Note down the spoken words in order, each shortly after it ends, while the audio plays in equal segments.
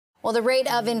Well, the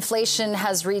rate of inflation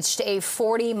has reached a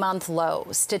 40-month low.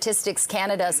 Statistics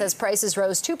Canada says prices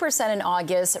rose 2% in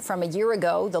August from a year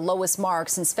ago, the lowest mark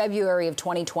since February of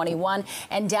 2021,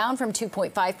 and down from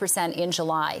 2.5% in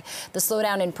July. The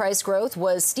slowdown in price growth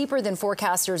was steeper than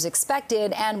forecasters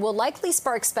expected and will likely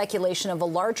spark speculation of a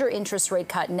larger interest rate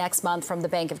cut next month from the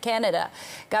Bank of Canada.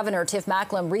 Governor Tiff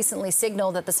Macklem recently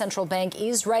signaled that the central bank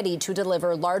is ready to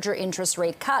deliver larger interest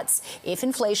rate cuts if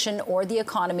inflation or the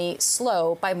economy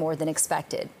slow by more than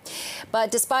expected.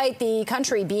 But despite the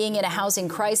country being in a housing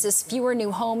crisis, fewer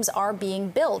new homes are being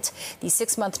built. The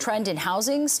 6-month trend in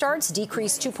housing starts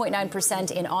decreased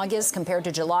 2.9% in August compared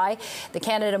to July. The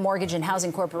Canada Mortgage and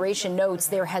Housing Corporation notes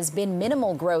there has been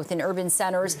minimal growth in urban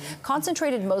centres,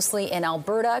 concentrated mostly in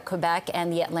Alberta, Quebec,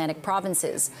 and the Atlantic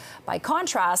provinces. By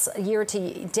contrast,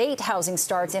 year-to-date housing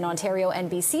starts in Ontario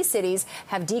and BC cities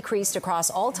have decreased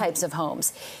across all types of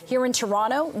homes. Here in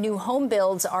Toronto, new home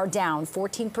builds are down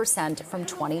 14% from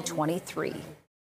 2023.